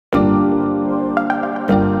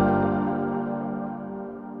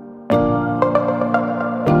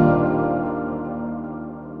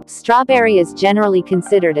Strawberry is generally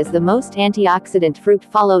considered as the most antioxidant fruit,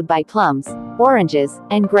 followed by plums, oranges,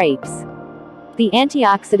 and grapes. The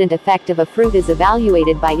antioxidant effect of a fruit is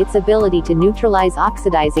evaluated by its ability to neutralize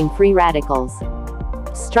oxidizing free radicals.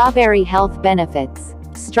 Strawberry health benefits.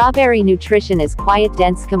 Strawberry nutrition is quite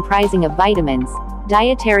dense, comprising of vitamins,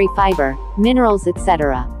 dietary fiber, minerals,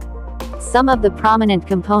 etc. Some of the prominent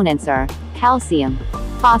components are calcium,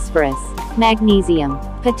 phosphorus, magnesium,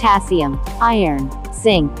 potassium, iron,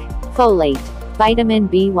 zinc, folate, vitamin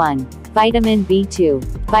B1, vitamin B2,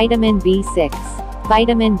 vitamin B6,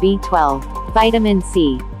 vitamin B12, vitamin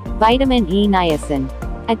C, vitamin E, niacin,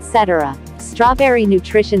 etc. Strawberry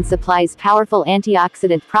nutrition supplies powerful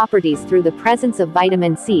antioxidant properties through the presence of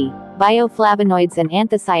vitamin C, bioflavonoids, and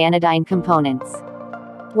anthocyanidine components.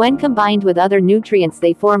 When combined with other nutrients,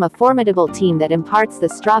 they form a formidable team that imparts the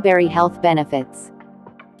strawberry health benefits.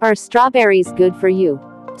 Are strawberries good for you?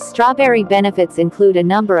 Strawberry benefits include a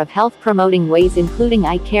number of health-promoting ways, including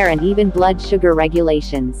eye care and even blood sugar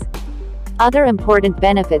regulations. Other important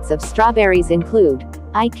benefits of strawberries include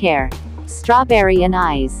eye care, strawberry and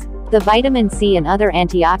eyes. The vitamin C and other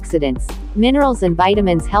antioxidants, minerals and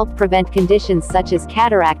vitamins help prevent conditions such as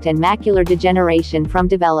cataract and macular degeneration from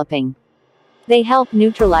developing. They help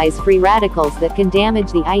neutralize free radicals that can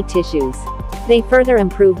damage the eye tissues. They further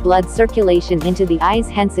improve blood circulation into the eyes,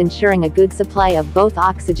 hence ensuring a good supply of both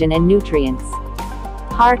oxygen and nutrients.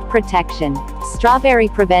 Heart protection. Strawberry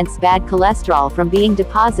prevents bad cholesterol from being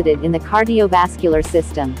deposited in the cardiovascular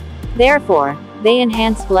system. Therefore, they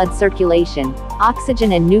enhance blood circulation,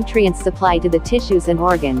 oxygen and nutrient supply to the tissues and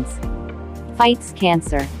organs. Fights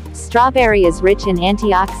cancer. Strawberry is rich in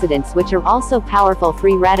antioxidants, which are also powerful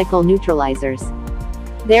free radical neutralizers.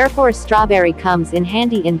 Therefore, strawberry comes in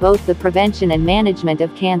handy in both the prevention and management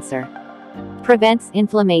of cancer. Prevents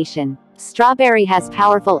inflammation. Strawberry has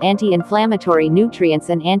powerful anti-inflammatory nutrients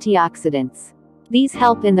and antioxidants. These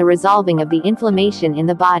help in the resolving of the inflammation in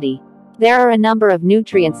the body. There are a number of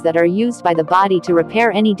nutrients that are used by the body to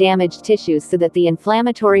repair any damaged tissues so that the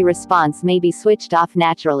inflammatory response may be switched off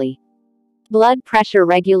naturally. Blood pressure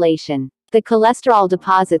regulation. The cholesterol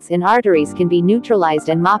deposits in arteries can be neutralized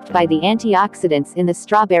and mopped by the antioxidants in the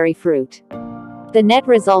strawberry fruit. The net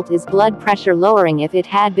result is blood pressure lowering if it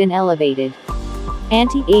had been elevated.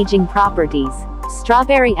 Anti-aging properties.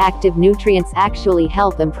 Strawberry active nutrients actually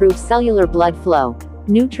help improve cellular blood flow,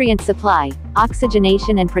 nutrient supply,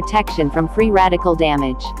 oxygenation and protection from free radical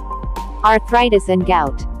damage. Arthritis and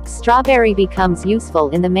gout. Strawberry becomes useful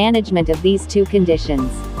in the management of these two conditions.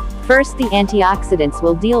 First, the antioxidants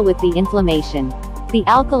will deal with the inflammation. The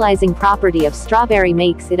alkalizing property of strawberry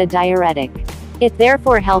makes it a diuretic. It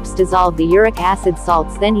therefore helps dissolve the uric acid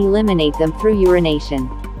salts, then eliminate them through urination.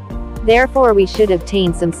 Therefore, we should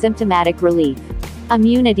obtain some symptomatic relief.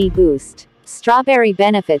 Immunity boost. Strawberry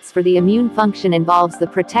benefits for the immune function involves the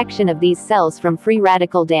protection of these cells from free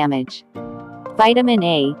radical damage. Vitamin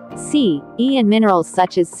A, C, E and minerals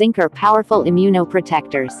such as zinc are powerful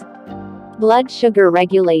immunoprotectors. Blood sugar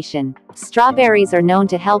regulation. Strawberries are known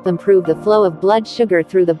to help improve the flow of blood sugar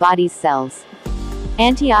through the body's cells.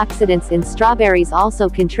 Antioxidants in strawberries also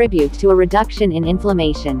contribute to a reduction in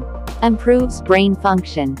inflammation. Improves brain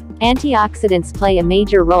function. Antioxidants play a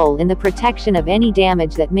major role in the protection of any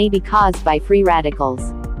damage that may be caused by free radicals.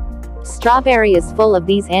 Strawberry is full of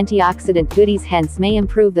these antioxidant goodies, hence may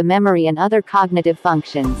improve the memory and other cognitive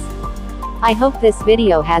functions. I hope this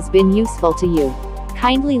video has been useful to you.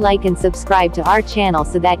 Kindly like and subscribe to our channel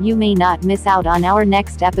so that you may not miss out on our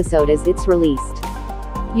next episode as it's released.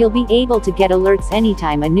 You'll be able to get alerts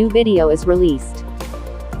anytime a new video is released.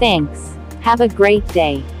 Thanks. Have a great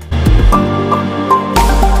day.